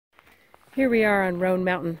Here we are on Roan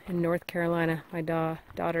Mountain in North Carolina, my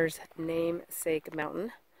daughter's namesake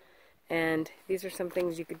mountain. And these are some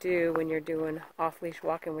things you could do when you're doing off-leash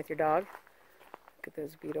walking with your dog. Look at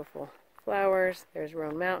those beautiful flowers. There's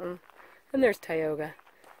Roan Mountain. And there's Tioga.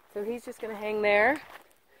 So he's just going to hang there.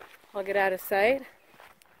 I'll get out of sight.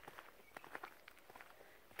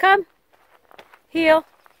 Come. Heel.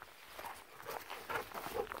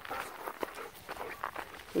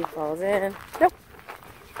 He falls in. Nope.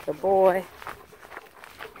 Good boy.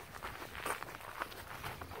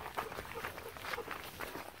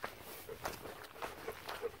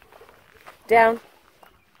 Down.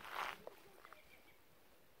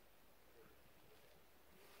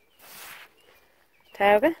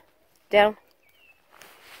 Tioga. Down.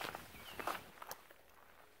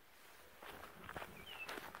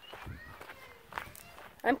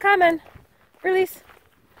 I'm coming. Release.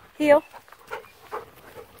 Heel.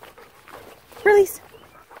 Release.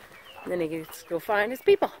 And then he gets to go find his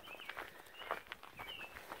people.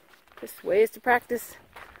 Just ways to practice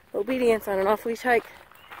obedience on an off-leash hike.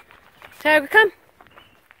 Tioga, come.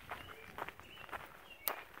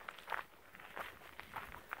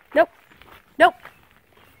 Nope. Nope.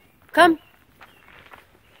 Come.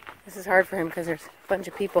 This is hard for him because there's a bunch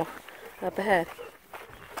of people up ahead.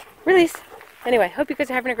 Release. Anyway, hope you guys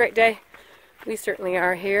are having a great day. We certainly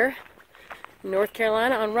are here in North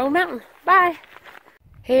Carolina on Roan Mountain. Bye.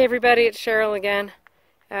 Hey everybody, it's Cheryl again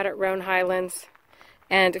out at Roan Highlands.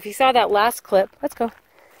 And if you saw that last clip, let's go.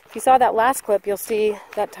 If you saw that last clip, you'll see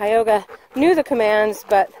that Tioga knew the commands,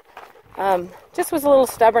 but just was a little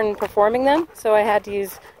stubborn performing them. So I had to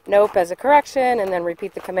use nope as a correction and then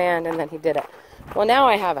repeat the command, and then he did it. Well, now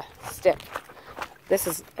I have a stick. This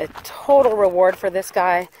is a total reward for this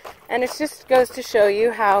guy. And it just goes to show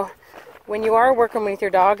you how when you are working with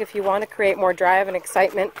your dog, if you want to create more drive and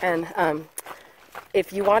excitement, and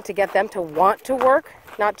if you want to get them to want to work,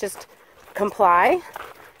 not just comply,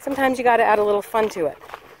 sometimes you got to add a little fun to it.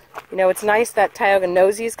 You know, it's nice that Tioga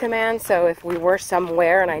knows these commands, so if we were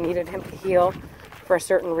somewhere and I needed him to heel for a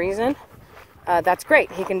certain reason, that's great,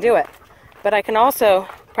 he can do it. But I can also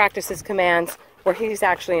practice his commands where he's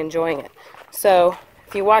actually enjoying it. So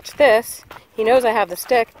if you watch this, he knows I have the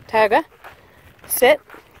stick. Tioga, sit,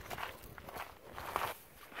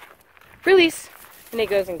 release, and he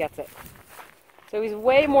goes and gets it. So he's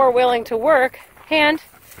way more willing to work, hand,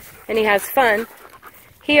 and he has fun.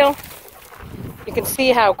 Heel. You can see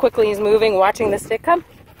how quickly he's moving, watching the stick. Come,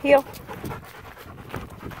 heel.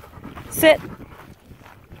 Sit.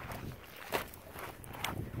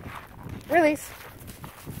 Release.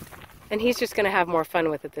 And he's just going to have more fun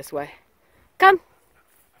with it this way. Come.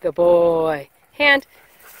 Good boy. Hand.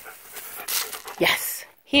 Yes.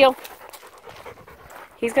 Heel.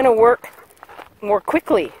 He's going to work more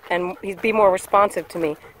quickly and he'd be more responsive to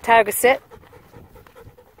me. Tioga, sit.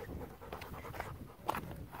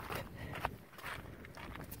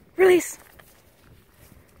 Release.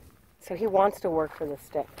 So he wants to work for the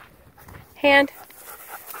stick. Hand.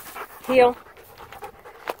 Heel.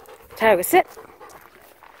 Tioga, sit.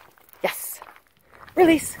 Yes.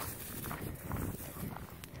 Release.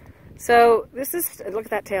 So this is, look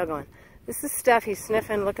at that tail going. This is stuff he's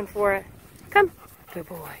sniffing, looking for it. Come. Good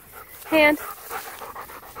boy. Hand.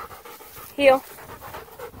 Heel.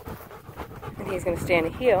 And he's going to stand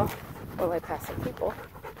and heel while I pass some people.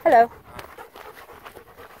 Hello.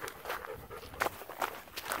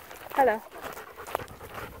 Hello.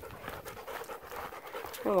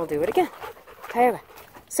 And we'll do it again. Tioga,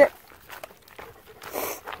 sit.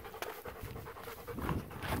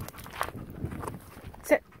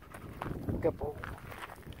 Sit. Good boy.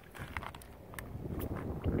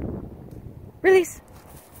 Release.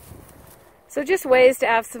 So just ways to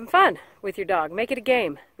have some fun with your dog. Make it a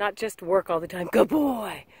game, not just work all the time. Good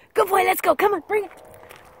boy. Good boy, let's go. Come on, bring it.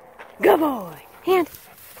 Good boy. Hand.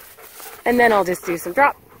 And then I'll just do some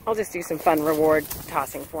drop. I'll just do some fun reward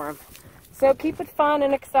tossing for him. So keep it fun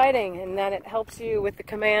and exciting, and then it helps you with the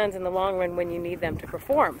commands in the long run when you need them to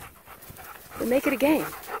perform. But make it a game.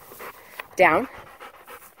 Down.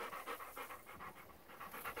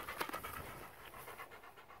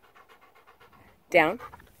 Down.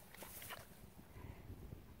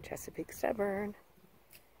 Chesapeake stubborn.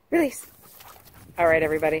 Release. All right,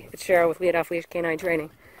 everybody. It's Cheryl with Off Leash K9 Training.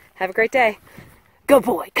 Have a great day. Good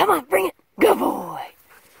boy. Come on, bring it. Good boy.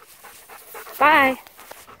 Bye.